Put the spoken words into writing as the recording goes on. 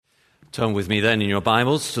Turn with me then in your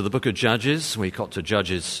Bibles to the book of Judges. We got to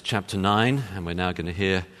Judges chapter 9, and we're now going to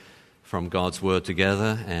hear from God's word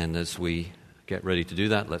together. And as we get ready to do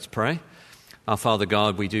that, let's pray. Our Father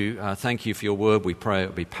God, we do thank you for your word. We pray it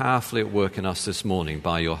will be powerfully at work in us this morning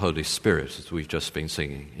by your Holy Spirit, as we've just been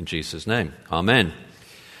singing. In Jesus' name, amen.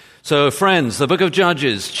 So, friends, the book of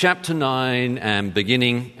Judges, chapter 9, and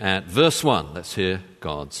beginning at verse 1. Let's hear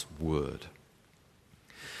God's word.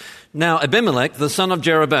 Now Abimelech, the son of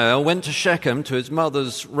Jerubbaal, went to Shechem to his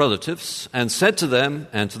mother's relatives and said to them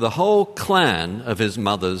and to the whole clan of his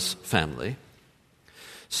mother's family,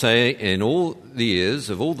 say in the ears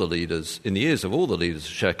of all the leaders of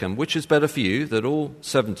Shechem, which is better for you, that all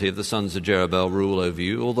 70 of the sons of Jerubbaal rule over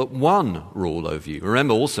you, or that one rule over you?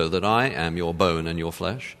 Remember also that I am your bone and your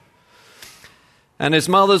flesh. And his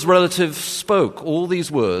mother's relatives spoke all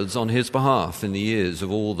these words on his behalf in the ears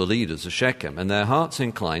of all the leaders of Shechem, and their hearts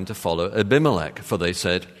inclined to follow Abimelech, for they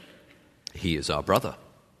said, he is our brother.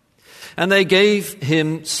 And they gave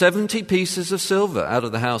him 70 pieces of silver out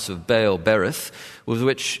of the house of Baal-berith, with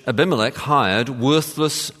which Abimelech hired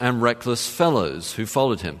worthless and reckless fellows who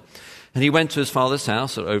followed him. And he went to his father's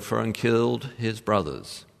house at Ophir and killed his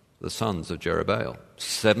brothers, the sons of Jerubbaal,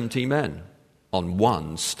 70 men on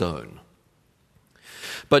one stone.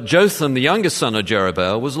 But Jotham, the youngest son of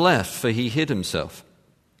Jerubbaal, was left, for he hid himself.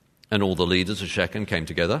 And all the leaders of Shechem came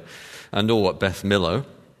together, and all at Beth Millo.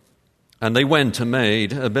 And they went and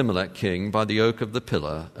made Abimelech king by the oak of the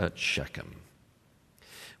pillar at Shechem.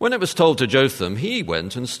 When it was told to Jotham, he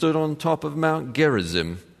went and stood on top of Mount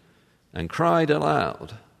Gerizim, and cried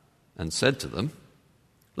aloud, and said to them,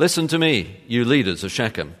 listen to me, you leaders of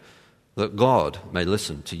Shechem, that God may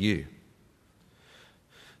listen to you.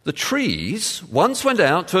 The trees once went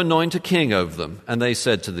out to anoint a king over them, and they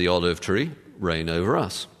said to the olive tree, reign over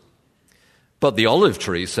us. But the olive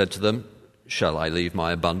tree said to them, shall I leave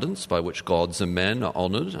my abundance by which gods and men are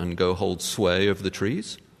honored and go hold sway over the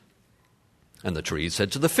trees? And the trees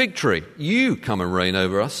said to the fig tree, you come and reign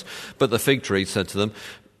over us. But the fig tree said to them,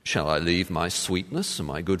 shall I leave my sweetness and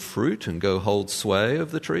my good fruit and go hold sway over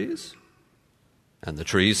the trees? And the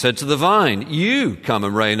trees said to the vine, you come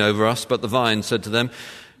and reign over us. But the vine said to them,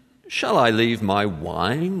 shall I leave my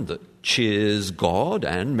wine that cheers God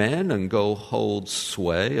and men and go hold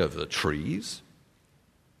sway over the trees?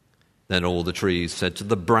 Then all the trees said to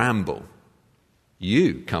the bramble,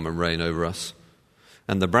 you come and reign over us.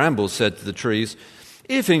 And the bramble said to the trees,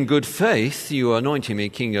 if in good faith you are anointing me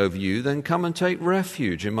king over you, then come and take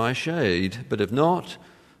refuge in my shade. But if not,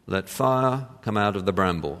 let fire come out of the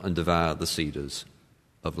bramble and devour the cedars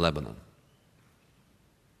of Lebanon.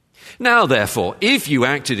 Now, therefore, if you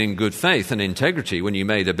acted in good faith and integrity when you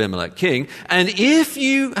made Abimelech king, and if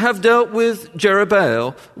you have dealt with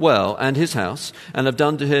Jerubbaal well and his house, and have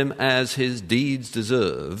done to him as his deeds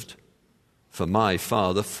deserved, for my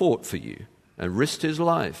father fought for you and risked his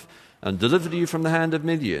life and delivered you from the hand of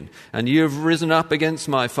Midian, and you have risen up against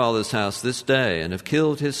my father's house this day and have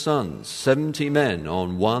killed his sons, 70 men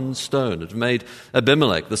on one stone, and have made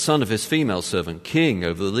Abimelech, the son of his female servant, king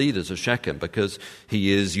over the leaders of Shechem, because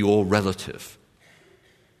he is your relative.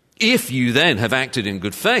 If you then have acted in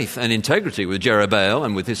good faith and integrity with Jerubbaal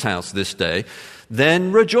and with his house this day,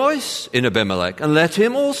 then rejoice in Abimelech, and let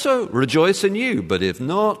him also rejoice in you. But if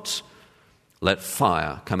not, let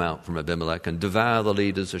fire come out from Abimelech and devour the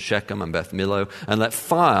leaders of Shechem and Beth Millo, and let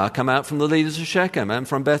fire come out from the leaders of Shechem and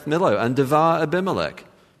from Beth Millo and devour Abimelech.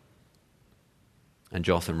 And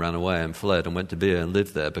Jotham ran away and fled and went to Beer and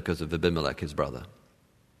lived there because of Abimelech his brother.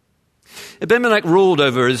 Abimelech ruled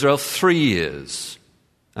over Israel 3 years.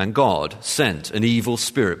 And God sent an evil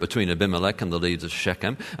spirit between Abimelech and the leaders of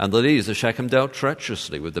Shechem, and the leaders of Shechem dealt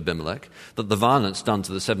treacherously with Abimelech, that the violence done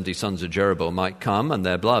to the 70 sons of Jerubbaal might come, and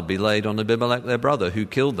their blood be laid on Abimelech their brother, who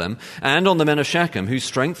killed them, and on the men of Shechem, who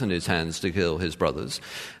strengthened his hands to kill his brothers.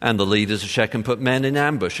 And the leaders of Shechem put men in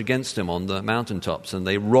ambush against him on the mountaintops, and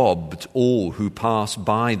they robbed all who passed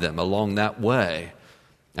by them along that way.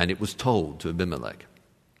 And it was told to Abimelech.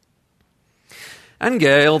 And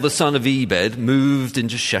Gaal, the son of Ebed, moved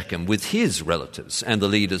into Shechem with his relatives, and the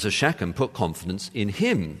leaders of Shechem put confidence in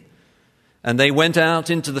him. And they went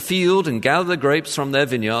out into the field and gathered the grapes from their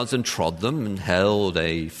vineyards and trod them and held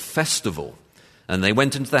a festival. And they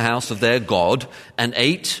went into the house of their God and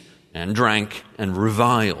ate and drank and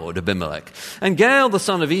reviled Abimelech. And Gaal, the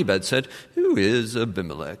son of Ebed, said, who is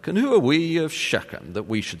Abimelech, and who are we of Shechem that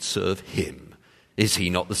we should serve him? Is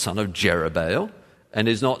he not the son of Jerubbaal? And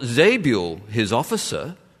is not Zebul his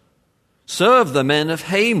officer? Serve the men of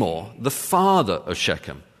Hamor, the father of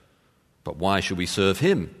Shechem. But why should we serve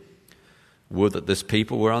him? Would that this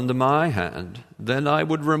people were under my hand. Then I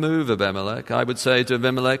would remove Abimelech. I would say to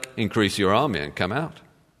Abimelech, increase your army and come out.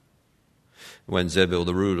 When Zebul,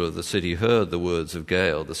 the ruler of the city, heard the words of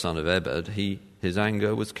Gaal, the son of Ebed, his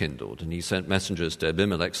anger was kindled, and he sent messengers to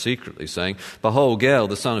Abimelech secretly, saying, Behold, Gaal,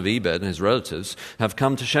 the son of Ebed, and his relatives have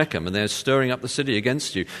come to Shechem, and they are stirring up the city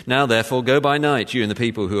against you. Now, therefore, go by night, you and the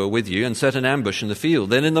people who are with you, and set an ambush in the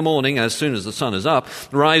field. Then in the morning, as soon as the sun is up,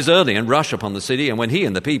 rise early and rush upon the city, and when he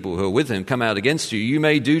and the people who are with him come out against you, you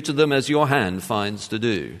may do to them as your hand finds to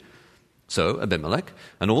do. So Abimelech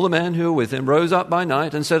and all the men who were with him rose up by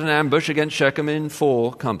night and set an ambush against Shechem in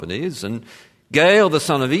 4 companies, and Gaal, the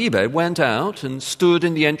son of Ebed, went out and stood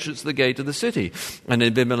in the entrance of the gate of the city. And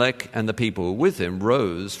Abimelech and the people who were with him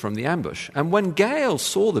rose from the ambush. And when Gaal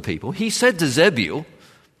saw the people, he said to Zebul,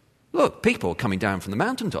 Look, people are coming down from the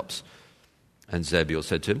mountaintops. And Zebul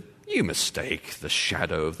said to him, You mistake the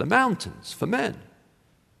shadow of the mountains for men.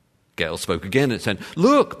 Gaal spoke again and said,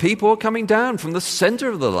 Look, people are coming down from the center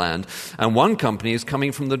of the land, and one company is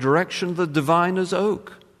coming from the direction of the diviner's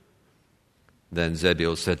oak. Then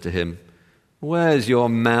Zebul said to him, Where's your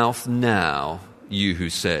mouth now, you who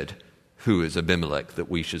said, Who is Abimelech that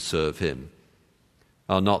we should serve him?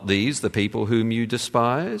 Are not these the people whom you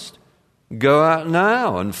despised? Go out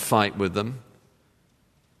now and fight with them.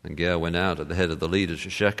 And Gaal went out at the head of the leaders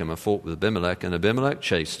of Shechem and fought with Abimelech, and Abimelech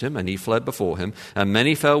chased him, and he fled before him, and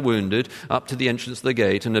many fell wounded up to the entrance of the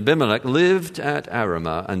gate. And Abimelech lived at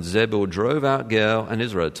Aramah, and Zebul drove out Gaal and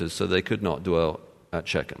his relatives, so they could not dwell at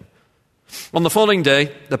Shechem. On the following day,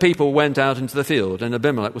 the people went out into the field, and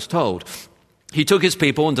Abimelech was told. He took his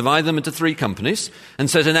people and divided them into 3 companies and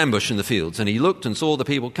set an ambush in the fields. And he looked and saw the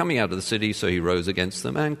people coming out of the city, so he rose against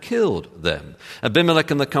them and killed them. Abimelech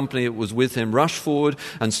and the company that was with him rushed forward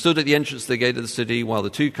and stood at the entrance of the gate of the city, while the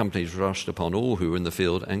 2 companies rushed upon all who were in the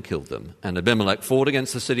field and killed them. And Abimelech fought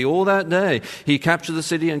against the city all that day. He captured the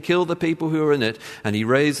city and killed the people who were in it, and he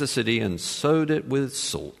razed the city and sowed it with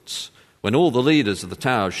salt. When all the leaders of the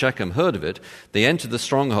tower of Shechem heard of it, they entered the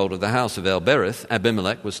stronghold of the house of El-Berith.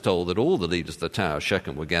 Abimelech was told that all the leaders of the tower of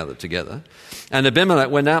Shechem were gathered together. And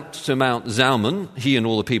Abimelech went out to Mount Zalmon, he and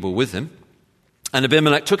all the people with him. And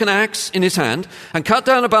Abimelech took an axe in his hand and cut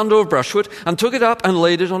down a bundle of brushwood and took it up and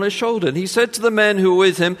laid it on his shoulder. And he said to the men who were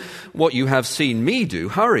with him, What you have seen me do,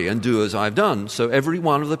 hurry and do as I've done. So every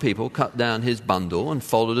one of the people cut down his bundle and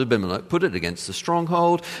followed Abimelech, put it against the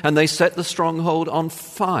stronghold, and they set the stronghold on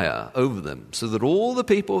fire over them, so that all the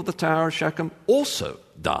people of the tower of Shechem also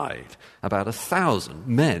died, about 1,000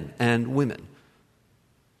 men and women.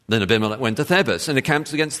 Then Abimelech went to Thebes and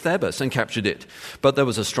encamped against Thebes and captured it. But there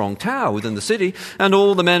was a strong tower within the city, and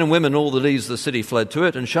all the men and women, all the leaders of the city fled to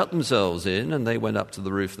it and shut themselves in, and they went up to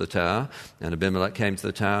the roof of the tower. And Abimelech came to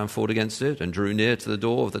the tower and fought against it, and drew near to the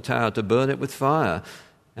door of the tower to burn it with fire.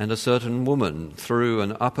 And a certain woman threw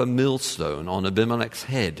an upper millstone on Abimelech's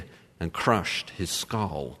head and crushed his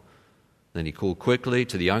skull. Then he called quickly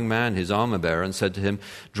to the young man, his armor-bearer, and said to him,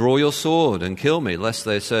 Draw your sword and kill me, lest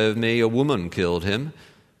they say of me, A woman killed him.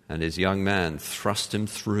 And his young man thrust him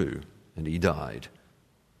through, and he died.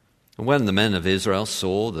 And when the men of Israel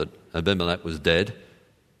saw that Abimelech was dead,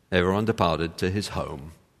 everyone departed to his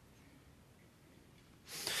home.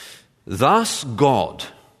 Thus God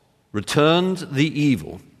returned the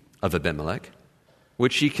evil of Abimelech,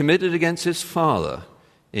 which he committed against his father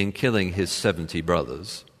in killing his 70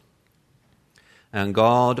 brothers. And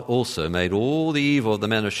God also made all the evil of the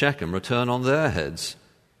men of Shechem return on their heads.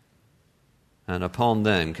 And upon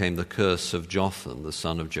them came the curse of Jotham, the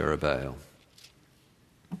son of Jerubbaal.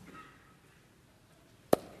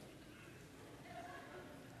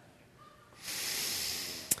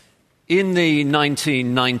 In the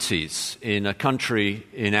 1990s, in a country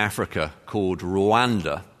in Africa called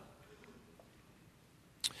Rwanda,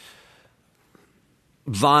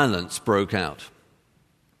 violence broke out.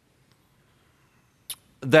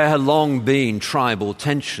 There had long been tribal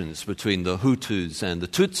tensions between the Hutus and the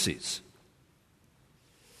Tutsis.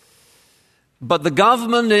 But the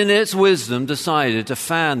government, in its wisdom, decided to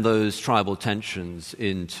fan those tribal tensions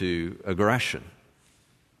into aggression.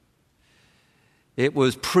 It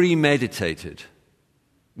was premeditated,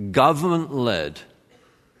 government-led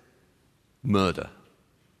murder.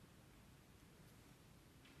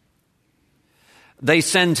 They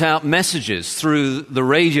sent out messages through the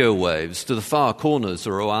radio waves to the far corners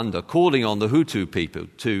of Rwanda, calling on the Hutu people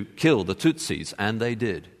to kill the Tutsis, and they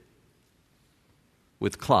did,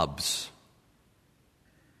 with clubs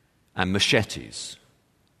and machetes.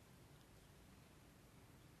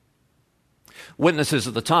 Witnesses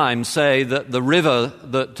at the time say that the river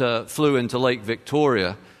that flew into Lake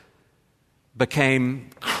Victoria became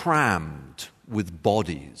crammed with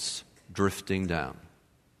bodies drifting down.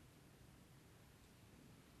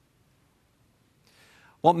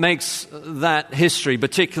 What makes that history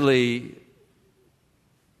particularly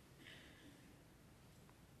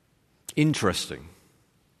interesting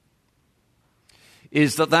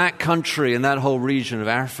is that country and that whole region of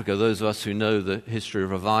Africa, those of us who know the history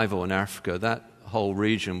of revival in Africa, that whole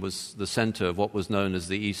region was the center of what was known as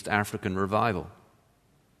the East African Revival.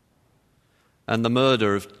 And the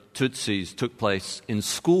murder of Tutsis took place in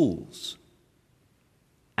schools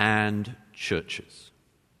and churches.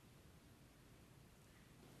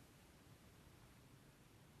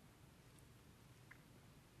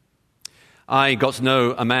 I got to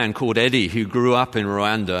know a man called Eddie who grew up in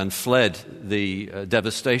Rwanda and fled the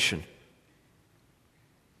devastation.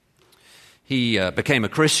 He became a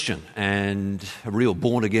Christian, and a real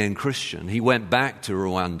born-again Christian. He went back to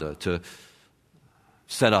Rwanda to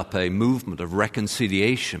set up a movement of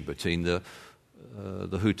reconciliation between the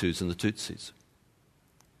Hutus and the Tutsis.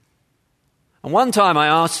 And one time I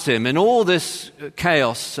asked him, in all this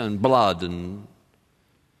chaos and blood and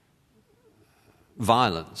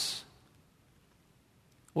violence,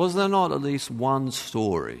 was there not at least one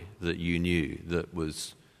story that you knew that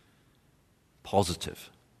was positive?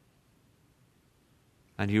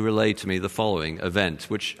 And he relayed to me the following event,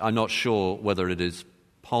 which I'm not sure whether it is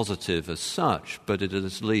positive as such, but it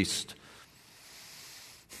is at least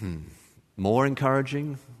more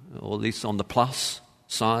encouraging, or at least on the plus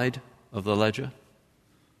side of the ledger.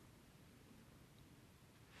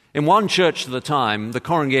 In one church at the time, the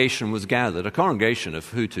congregation was gathered, a congregation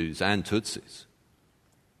of Hutus and Tutsis.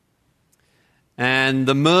 And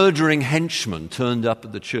the murdering henchman turned up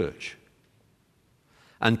at the church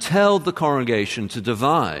and told the congregation to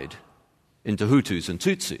divide into Hutus and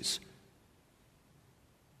Tutsis.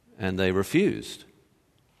 And they refused.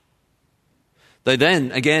 They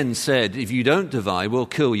then again said, if you don't divide, we'll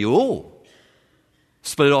kill you all.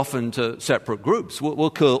 Split off into separate groups. We'll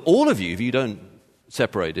kill all of you if you don't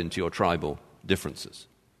separate into your tribal differences.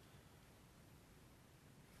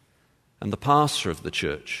 And the pastor of the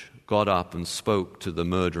church got up and spoke to the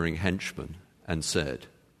murdering henchman and said,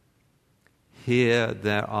 "Here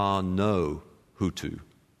there are no Hutu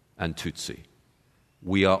and Tutsi.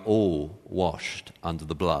 We are all washed under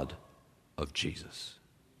the blood of Jesus."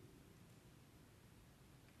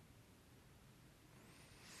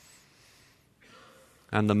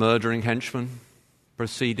 And the murdering henchman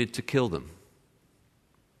proceeded to kill them.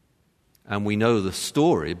 And we know the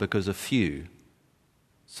story because a few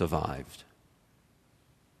survived.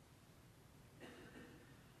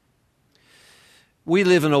 We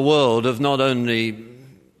live in a world of not only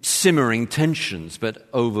simmering tensions, but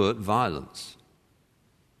overt violence.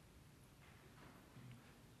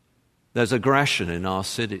 There's aggression in our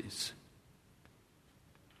cities.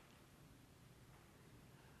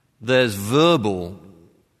 There's verbal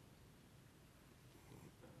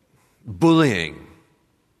bullying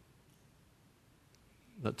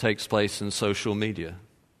that takes place in social media.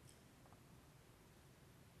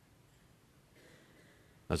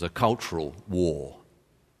 There's a cultural war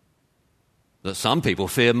that some people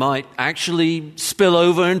fear might actually spill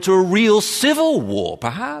over into a real civil war,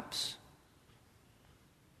 perhaps.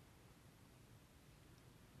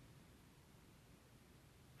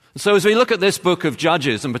 So as we look at this book of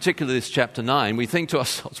Judges, and particularly this chapter 9, we think to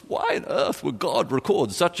ourselves, why on earth would God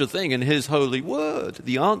record such a thing in His holy word?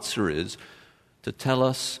 The answer is to tell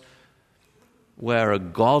us where a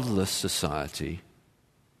godless society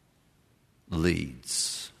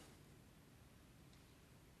leads.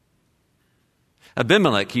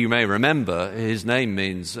 Abimelech, you may remember, his name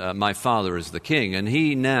means my father is the king, and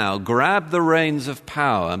he now grabbed the reins of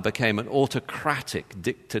power and became an autocratic,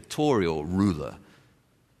 dictatorial ruler.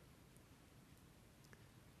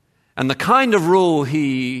 And the kind of rule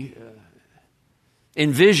he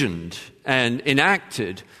envisioned and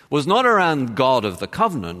enacted was not around God of the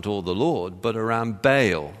covenant or the Lord, but around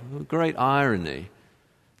Baal. Great irony.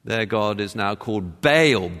 Their God is now called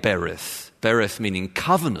Baal Berith, Berith meaning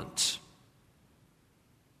covenant.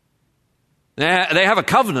 They have a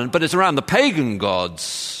covenant, but it's around the pagan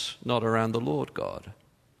gods, not around the Lord God.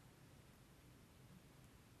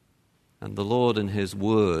 And the Lord in His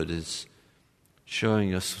word is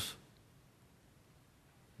showing us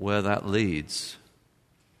where that leads,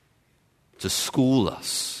 to school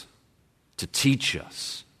us, to teach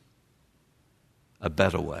us a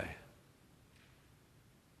better way.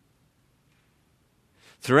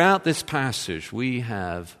 Throughout this passage, we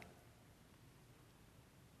have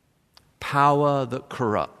power that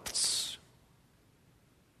corrupts,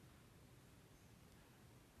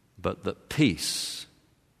 but that peace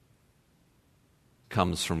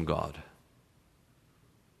comes from God.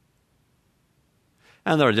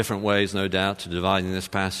 And there are different ways, no doubt, to dividing this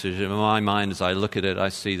passage. In my mind, as I look at it, I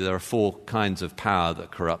see there are four kinds of power that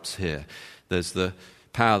corrupts here. There's the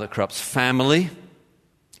power that corrupts family,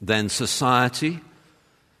 then society,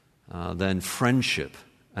 then friendship,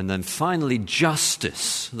 and then finally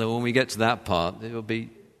justice. Though when we get to that part, it will be,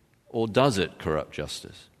 or does it corrupt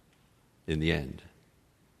justice in the end?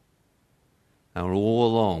 And all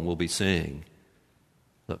along we'll be seeing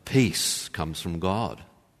that peace comes from God.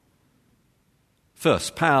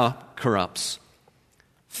 First, power corrupts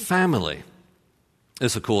family.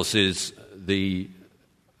 This, of course, is the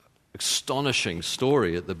astonishing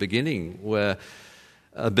story at the beginning where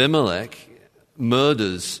Abimelech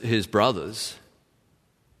murders his brothers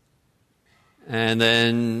and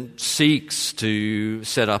then seeks to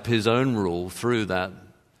set up his own rule through that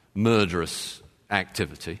murderous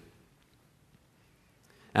activity.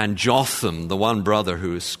 And Jotham, the one brother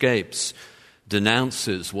who escapes,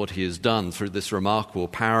 denounces what he has done through this remarkable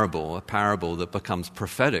parable, a parable that becomes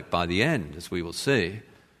prophetic by the end, as we will see.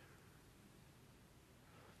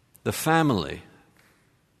 The family.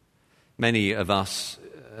 Many of us,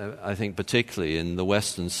 I think particularly in the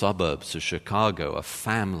western suburbs of Chicago, are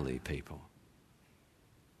family people.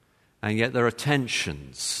 And yet there are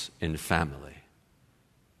tensions in family.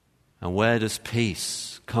 And where does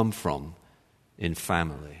peace come from in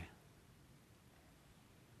family?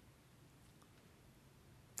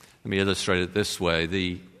 Let me illustrate it this way.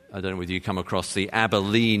 I don't know whether you come across the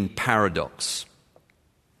Abilene paradox.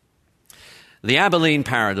 The Abilene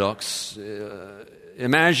paradox,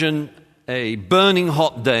 imagine a burning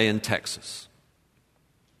hot day in Texas.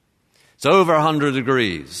 It's over 100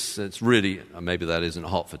 degrees. It's really, maybe that isn't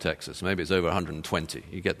hot for Texas. Maybe it's over 120.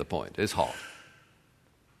 You get the point. It's hot.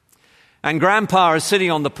 And Grandpa is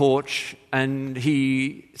sitting on the porch and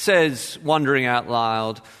he says, wondering out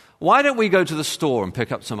loud, "Why don't we go to the store and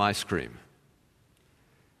pick up some ice cream?"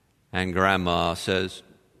 And Grandma says,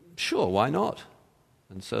 "Sure, why not?"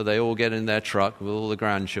 And so they all get in their truck with all the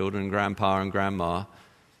grandchildren, Grandpa and Grandma,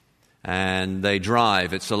 and they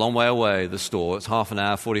drive. It's a long way away, the store. It's half an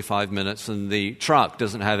hour, 45 minutes, and the truck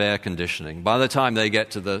doesn't have air conditioning. By the time they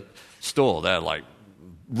get to the store, they're like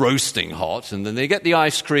roasting hot, and then they get the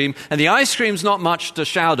ice cream, and the ice cream's not much to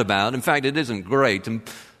shout about. In fact, it isn't great. And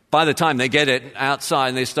by the time they get it outside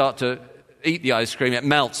and they start to eat the ice cream, it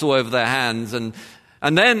melts all over their hands. And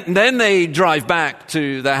then they drive back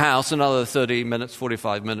to their house, another 30 minutes,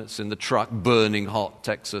 45 minutes in the truck, burning hot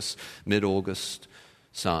Texas, mid-August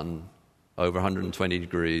sun, over 120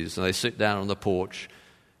 degrees. And they sit down on the porch,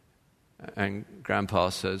 and Grandpa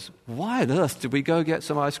says, "Why on earth did we go get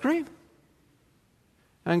some ice cream?"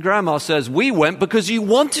 And Grandma says, "We went because you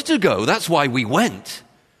wanted to go. That's why we went."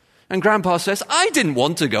 And Grandpa says, "I didn't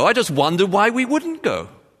want to go. I just wondered why we wouldn't go.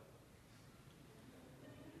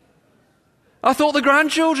 I thought the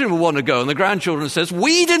grandchildren would want to go." And the grandchildren says,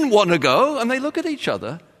 "We didn't want to go." And they look at each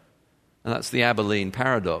other. And that's the Abilene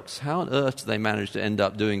paradox. How on earth did they manage to end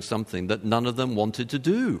up doing something that none of them wanted to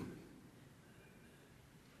do?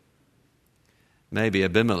 Maybe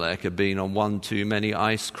Abimelech had been on one too many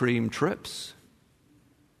ice cream trips.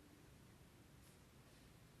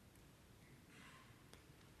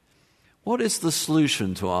 What is the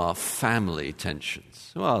solution to our family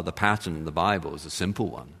tensions? Well, the pattern in the Bible is a simple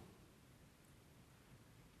one.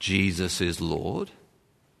 Jesus is Lord.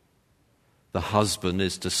 The husband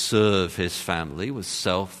is to serve his family with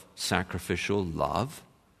self-sacrificial love.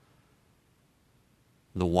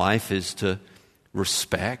 The wife is to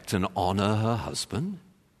respect and honor her husband.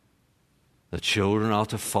 The children are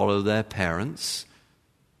to follow their parents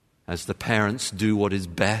as the parents do what is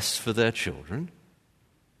best for their children.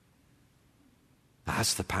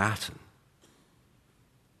 That's the pattern.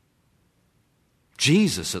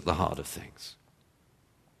 Jesus at the heart of things.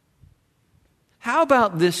 How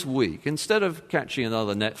about this week, instead of catching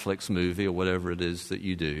another Netflix movie or whatever it is that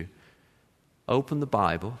you do, open the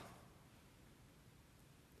Bible,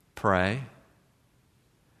 pray,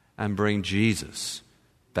 and bring Jesus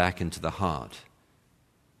back into the heart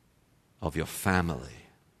of your family,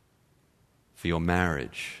 for your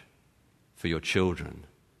marriage, for your children,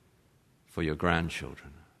 for your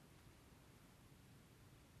grandchildren.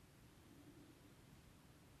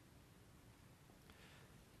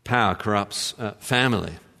 Power corrupts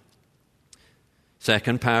family.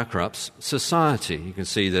 Second, power corrupts society. You can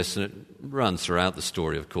see this, and it runs throughout the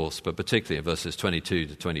story, of course, but particularly in verses 22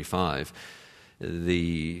 to 25.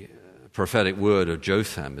 The prophetic word of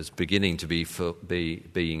Jotham is beginning to be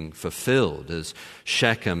being fulfilled as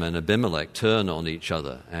Shechem and Abimelech turn on each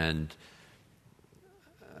other and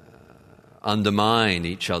undermine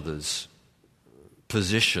each other's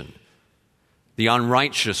position. the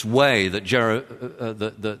unrighteous way that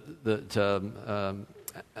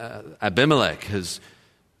Abimelech has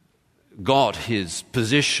got his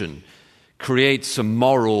position creates a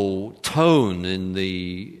moral tone in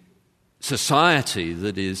the society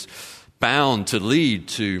that is bound to lead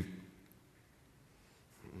to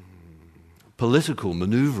political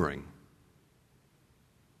maneuvering.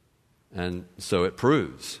 And so it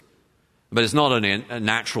proves. But it's not only a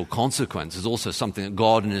natural consequence, it's also something that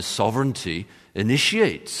God in His sovereignty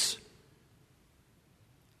initiates.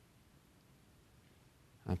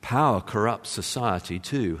 And power corrupts society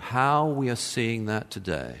too. How we are seeing that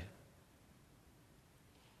today.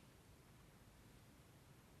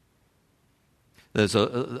 There's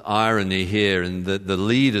an irony here in that the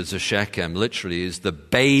leaders of Shechem literally is the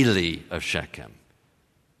Bailey of Shechem.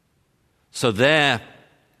 So their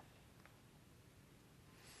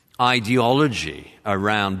ideology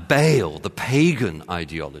around Baal, the pagan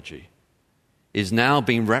ideology, is now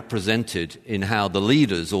being represented in how the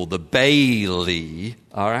leaders or the Bailey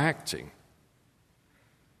are acting.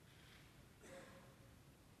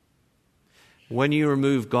 When you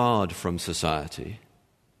remove God from society,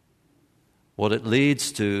 what it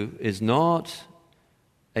leads to is not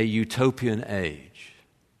a utopian age.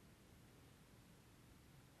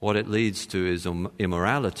 What it leads to is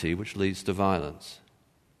immorality, which leads to violence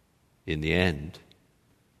in the end.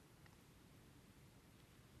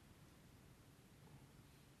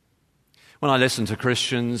 When I listen to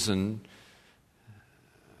Christians and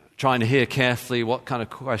trying to hear carefully what kind of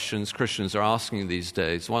questions Christians are asking these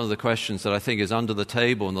days, one of the questions that I think is under the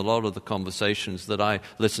table in a lot of the conversations that I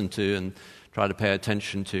listen to and try to pay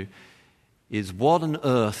attention to is what on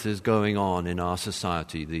earth is going on in our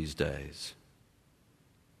society these days?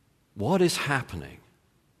 What is happening?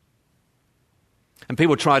 And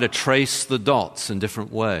people try to trace the dots in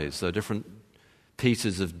different ways. There are different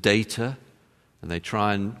pieces of data, and they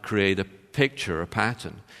try and create a picture, a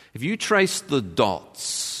pattern. If you trace the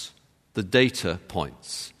dots, the data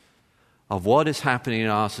points of what is happening in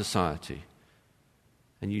our society,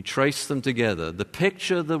 and you trace them together, the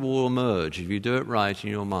picture that will emerge, if you do it right in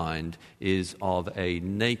your mind, is of a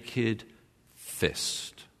naked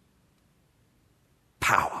fist.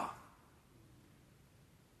 Power.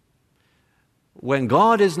 When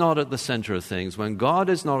God is not at the center of things, when God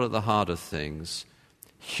is not at the heart of things,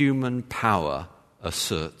 human power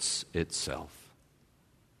asserts itself.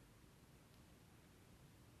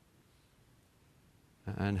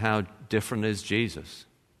 And how different is Jesus,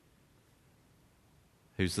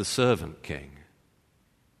 who's the servant king?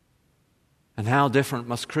 And how different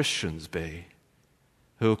must Christians be,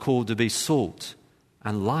 who are called to be salt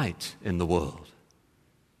and light in the world,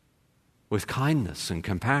 with kindness and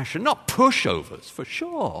compassion, not pushovers for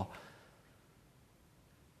sure,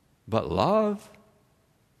 but love,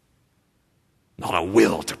 not a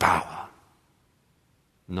will to power,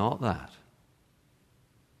 not that.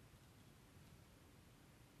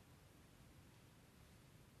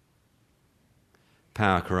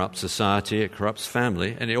 Power corrupts society, it corrupts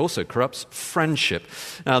family, and it also corrupts friendship.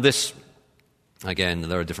 Now this, again,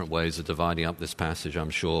 there are different ways of dividing up this passage, I'm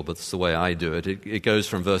sure, but it's the way I do it. It goes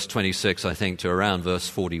from verse 26, I think, to around verse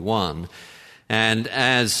 41. And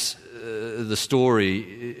as the story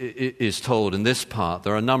is told in this part,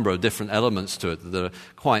 there are a number of different elements to it that are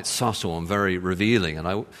quite subtle and very revealing. And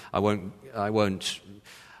I won't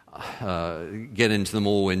get into them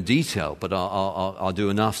all in detail, but I'll do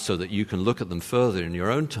enough so that you can look at them further in your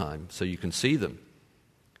own time, so you can see them.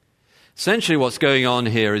 Essentially what's going on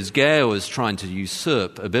here is Gaal is trying to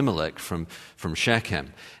usurp Abimelech from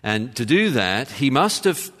Shechem. And to do that, he must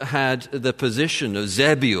have had the position of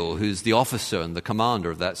Zebul, who's the officer and the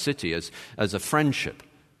commander of that city, as a friendship.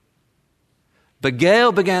 But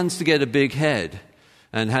Gaal begins to get a big head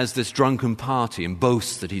and has this drunken party and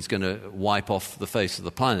boasts that he's going to wipe off the face of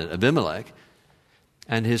the planet Abimelech.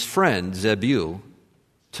 And his friend Zebul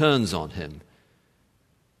turns on him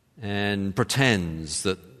and pretends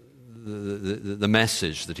that the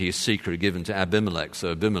message that he has secretly given to Abimelech.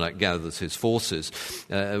 So Abimelech gathers his forces.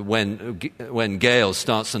 When Gaal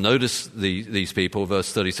starts to notice these people,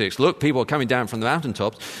 verse 36, look, people are coming down from the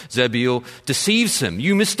mountaintops. Zebul deceives him.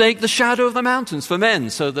 You mistake the shadow of the mountains for men,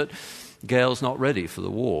 so that Gaal's not ready for the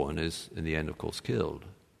war and is, in the end, of course, killed.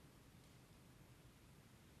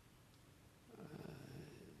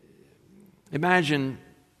 Imagine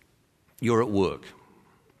you're at work,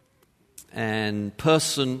 and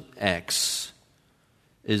person X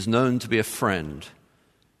is known to be a friend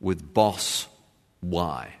with boss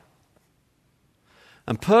Y.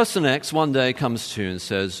 And person X one day comes to you and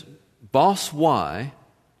says, Boss Y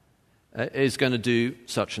is going to do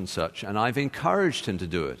such and such, and I've encouraged him to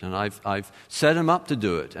do it, and I've set him up to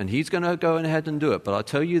do it, and he's going to go ahead and do it. But I'll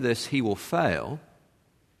tell you this, he will fail,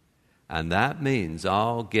 and that means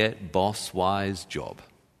I'll get boss Y's job.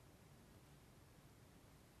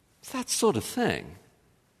 It's that sort of thing.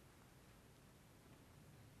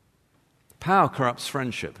 Power corrupts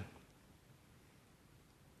friendship.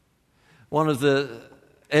 One of the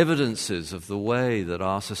evidences of the way that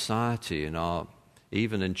our society and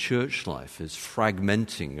even in church life is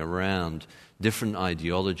fragmenting around different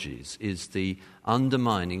ideologies is the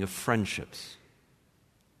undermining of friendships.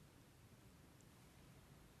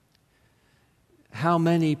 How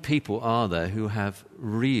many people are there who have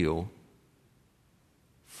real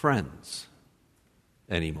friends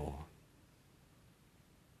anymore?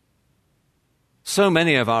 So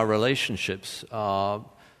many of our relationships are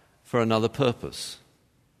for another purpose.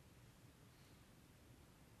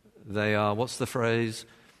 They are, what's the phrase?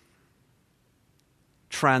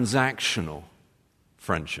 Transactional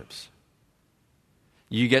friendships.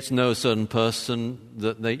 You get to know a certain person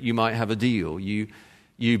that you might have a deal.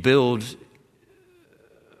 You build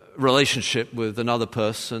relationship with another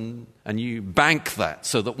person and you bank that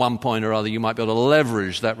so that at one point or other you might be able to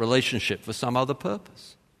leverage that relationship for some other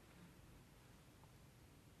purpose.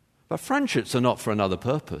 But friendships are not for another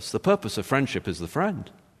purpose. The purpose of friendship is the friend.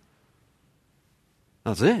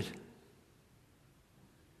 That's it.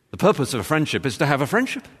 The purpose of a friendship is to have a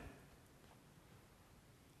friendship.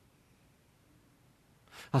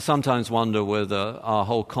 I sometimes wonder whether our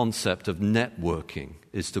whole concept of networking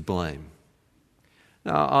is to blame.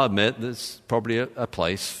 Now, I admit there's probably a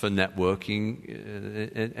place for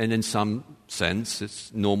networking, and in some sense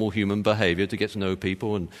it's normal human behavior to get to know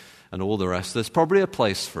people and all the rest. There's probably a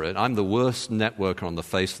place for it. I'm the worst networker on the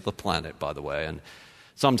face of the planet, by the way, and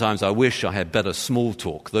sometimes I wish I had better small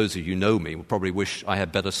talk. Those of you who know me will probably wish I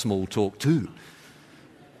had better small talk too.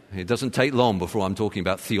 It doesn't take long before I'm talking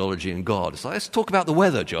about theology and God. It's like, let's talk about the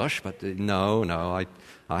weather, Josh. But no,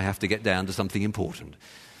 I have to get down to something important.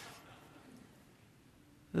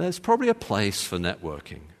 There's probably a place for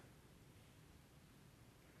networking.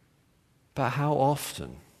 But how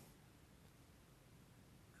often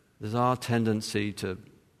does our tendency to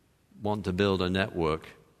want to build a network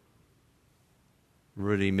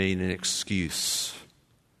really mean an excuse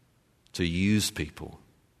to use people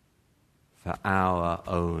for our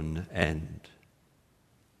own end?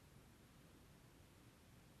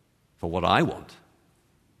 For what I want.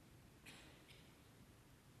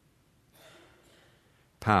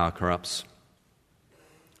 Power corrupts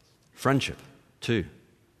friendship too.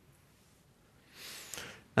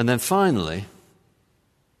 And then finally,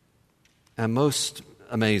 and most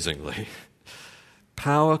amazingly,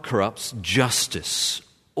 power corrupts justice.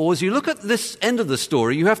 Or as you look at this end of the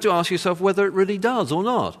story, you have to ask yourself whether it really does or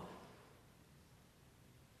not.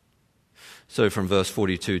 So from verse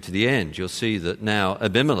 42 to the end, you'll see that now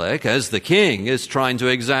Abimelech, as the king, is trying to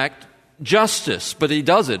exact justice, but he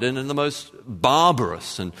does it in the most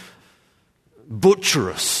barbarous and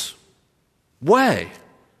butcherous way.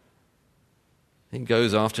 He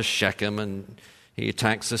goes after Shechem and he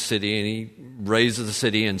attacks the city and he razes the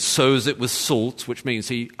city and sows it with salt, which means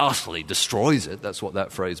he utterly destroys it. That's what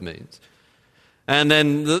that phrase means. And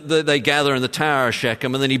then they gather in the tower of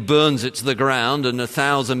Shechem, and then he burns it to the ground, and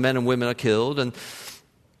 1,000 men and women are killed. And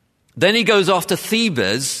then he goes off to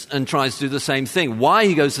Thebes and tries to do the same thing. Why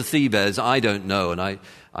he goes to Thebes, I don't know, and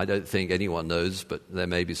I don't think anyone knows, but there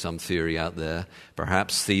may be some theory out there.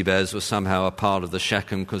 Perhaps Thebes was somehow a part of the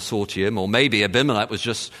Shechem consortium, or maybe Abimelech was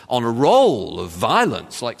just on a roll of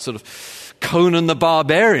violence, like sort of Conan the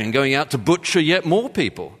Barbarian going out to butcher yet more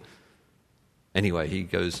people. Anyway, he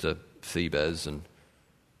goes to Thebes, and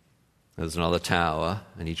there's another tower,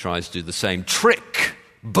 and he tries to do the same trick,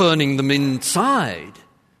 burning them inside.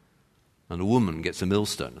 And a woman gets a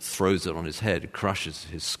millstone, throws it on his head, crushes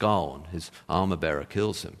his skull, and his armor-bearer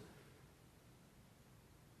kills him.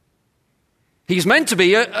 He's meant to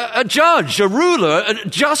be a judge, a ruler, a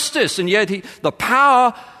justice, and yet the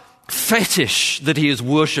power fetish that he is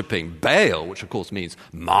worshipping, Baal, which of course means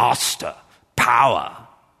master, power.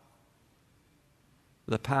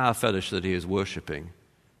 The power fetish that he is worshipping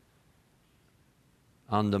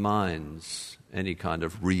undermines any kind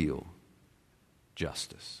of real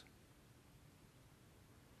justice.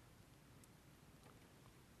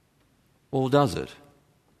 Or does it?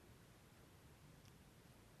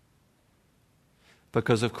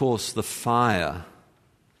 Because, of course, the fire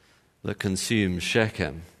that consumes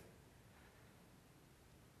Shechem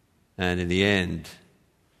and in the end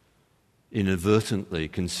inadvertently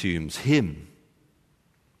consumes him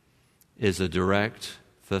is a direct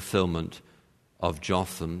fulfillment of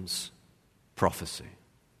Jotham's prophecy.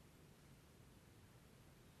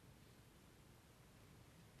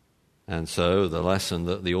 And so the lesson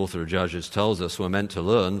that the author of Judges tells us we're meant to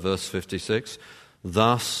learn, verse 56,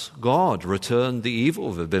 thus God returned the evil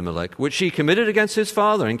of Abimelech, which he committed against his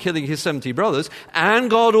father in killing his 70 brothers,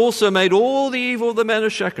 and God also made all the evil of the men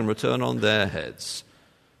of Shechem return on their heads.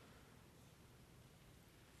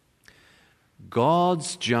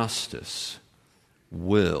 God's justice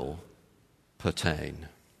will pertain.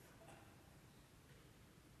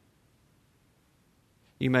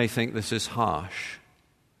 You may think this is harsh,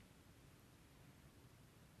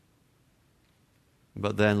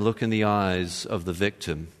 but then look in the eyes of the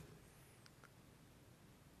victim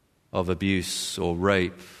of abuse or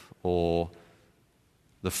rape or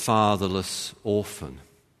the fatherless orphan.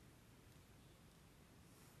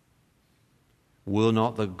 Will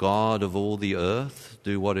not the God of all the earth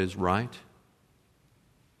do what is right?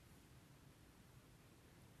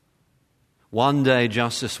 One day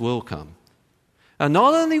justice will come. And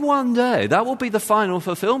not only one day, that will be the final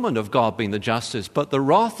fulfillment of God being the justice, but the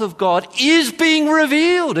wrath of God is being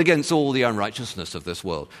revealed against all the unrighteousness of this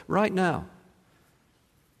world right now.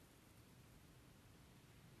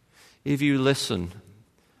 If you listen,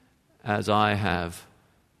 as I have,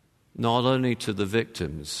 not only to the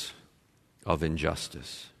victims of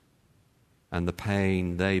injustice and the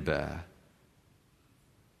pain they bear,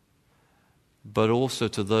 but also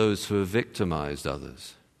to those who have victimized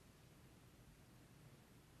others,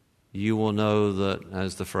 you will know that,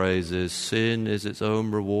 as the phrase is, sin is its own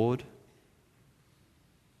reward.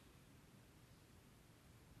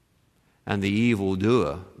 And the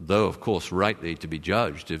evildoer, though of course rightly to be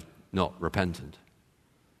judged if not repentant,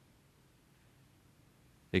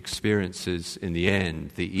 experiences in the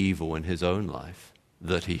end the evil in his own life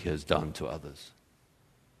that he has done to others.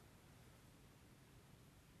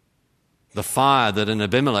 The fire that an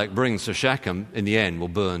Abimelech brings to Shechem in the end will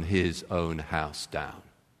burn his own house down.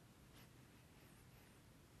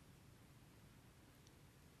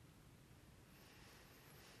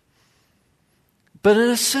 But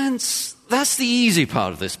in a sense, that's the easy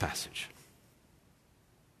part of this passage.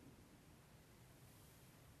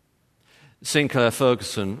 Sinclair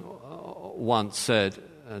Ferguson once said,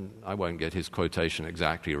 and I won't get his quotation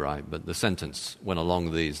exactly right, but the sentence went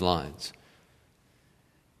along these lines: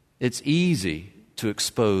 it's easy to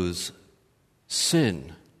expose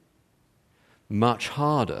sin, much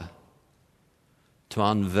harder to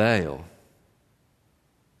unveil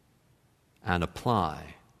and apply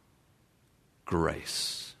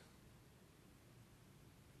grace.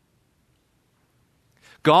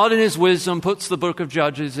 God in his wisdom puts the book of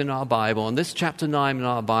Judges in our Bible, and this chapter 9 in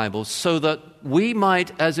our Bible, so that we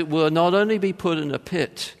might, as it were, not only be put in a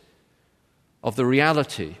pit of the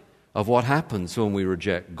reality of what happens when we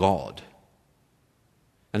reject God,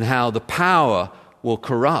 and how the power will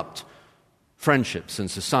corrupt friendships and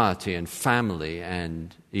society and family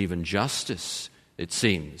and even justice, it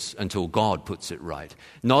seems, until God puts it right.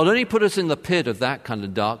 Not only put us in the pit of that kind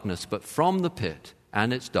of darkness, but from the pit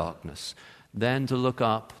and its darkness, then to look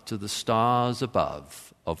up to the stars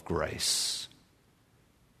above of grace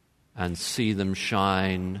and see them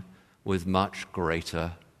shine with much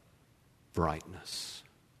greater brightness.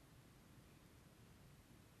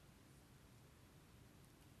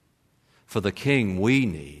 For the king we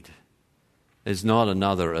need is not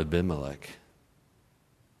another Abimelech,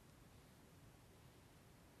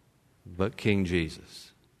 but King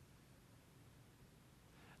Jesus.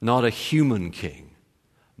 Not a human king,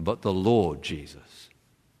 but the Lord Jesus.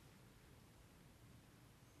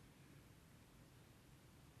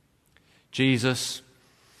 Jesus,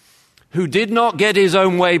 who did not get his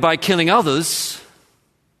own way by killing others,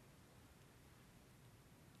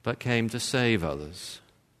 but came to save others,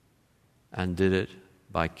 and did it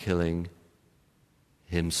by killing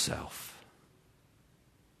himself.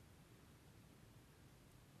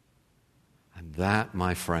 And that,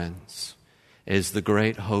 my friends, is the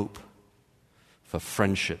great hope for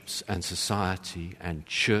friendships and society and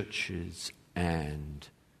churches and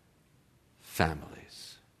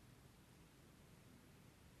families.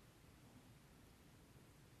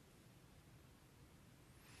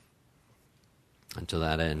 And to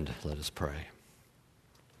that end, let us pray.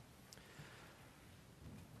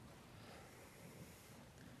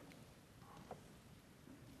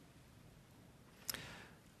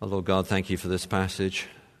 Oh, Lord God, thank you for this passage.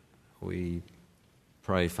 We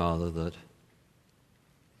pray, Father, that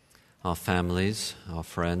our families, our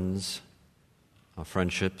friends, our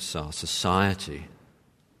friendships, our society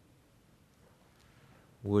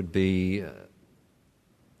would be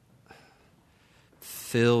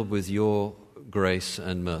filled with your grace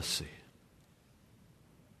and mercy.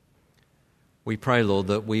 We pray, Lord,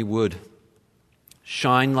 that we would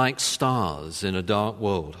shine like stars in a dark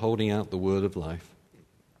world, holding out the word of life.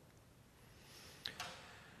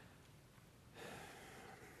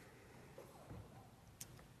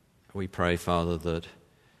 We pray, Father, that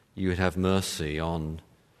you would have mercy on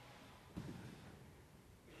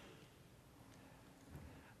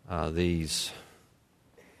these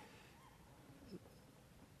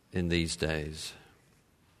in these days.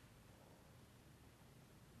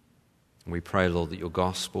 We pray, Lord, that your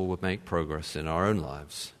gospel would make progress in our own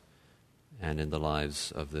lives and in the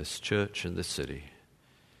lives of this church and this city.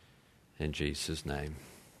 In Jesus' name,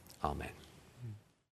 amen.